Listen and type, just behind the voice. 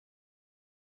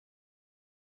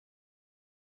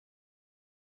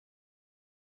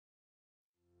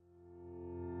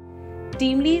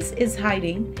TeamLease is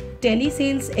hiring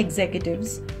telesales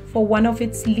executives for one of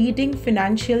its leading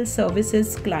financial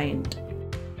services client.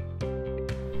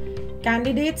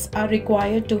 Candidates are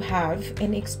required to have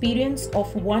an experience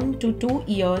of 1 to 2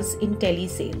 years in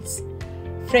telesales.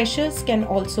 Freshers can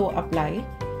also apply.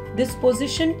 This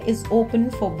position is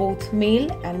open for both male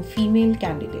and female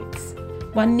candidates.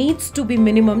 One needs to be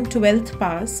minimum 12th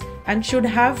pass and should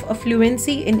have a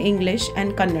fluency in English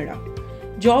and Kannada.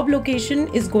 Job location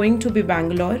is going to be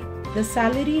Bangalore. The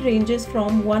salary ranges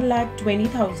from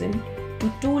 1,20,000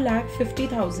 to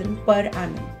 2,50,000 per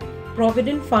annum.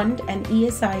 Provident Fund and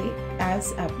ESI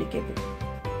as applicable.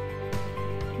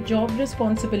 Job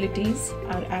responsibilities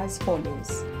are as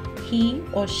follows. He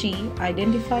or she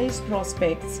identifies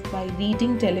prospects by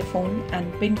reading telephone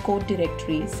and PIN code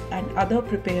directories and other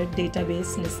prepared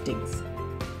database listings.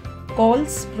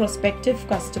 Calls prospective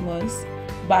customers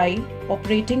by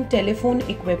operating telephone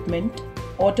equipment,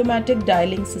 automatic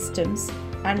dialing systems,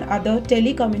 and other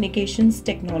telecommunications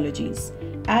technologies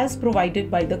as provided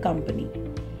by the company.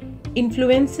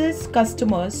 Influences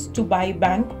customers to buy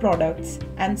bank products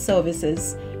and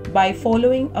services by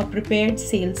following a prepared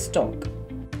sales talk.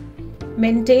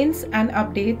 Maintains and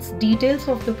updates details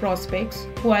of the prospects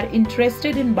who are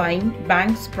interested in buying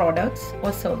bank's products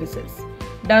or services.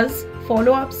 Does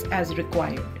follow-ups as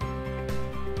required.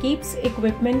 Keeps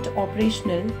equipment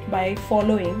operational by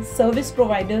following service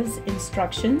providers'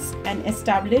 instructions and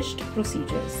established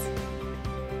procedures.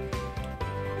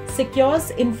 Secures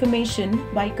information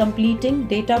by completing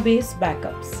database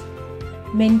backups.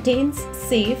 Maintains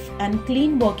safe and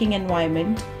clean working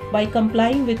environment by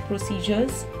complying with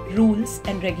procedures, rules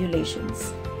and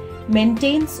regulations.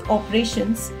 Maintains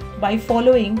operations by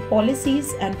following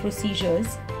policies and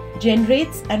procedures,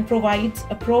 generates and provides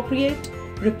appropriate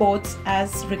reports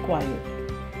as required.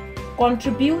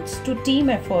 Contributes to team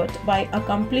effort by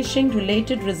accomplishing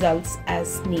related results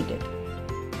as needed.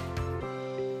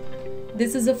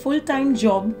 This is a full-time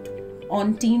job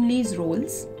on TeamLease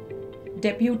roles,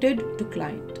 deputed to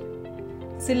client.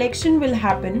 Selection will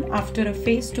happen after a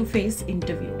face-to-face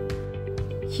interview.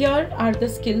 Here are the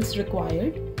skills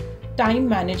required: time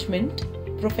management,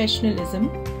 professionalism,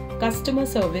 customer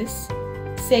service,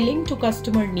 selling to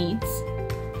customer needs,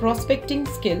 prospecting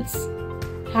skills,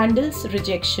 handles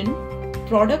rejection,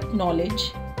 product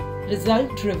knowledge,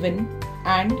 result-driven,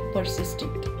 and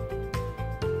persistent.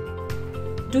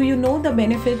 Do you know the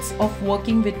benefits of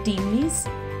working with TeamLease?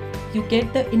 You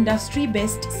get the industry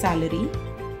best salary,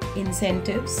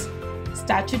 incentives,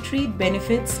 statutory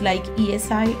benefits like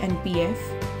ESI and PF,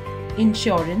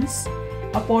 insurance,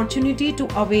 opportunity to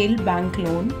avail bank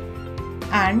loan,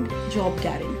 and job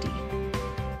guarantee.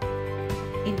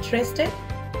 Interested?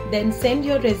 Then send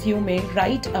your resume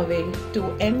right away to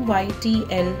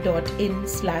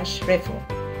mytl.in/refer.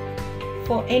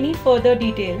 For any further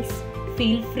details,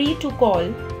 feel free to call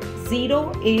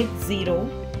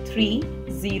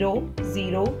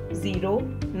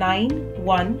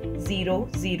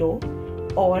 08030009100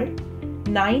 or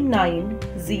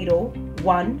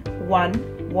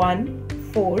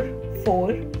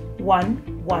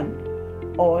 9901114411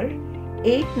 or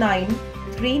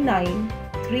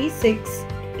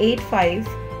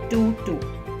 8939368522.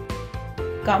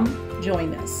 Come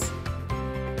join us.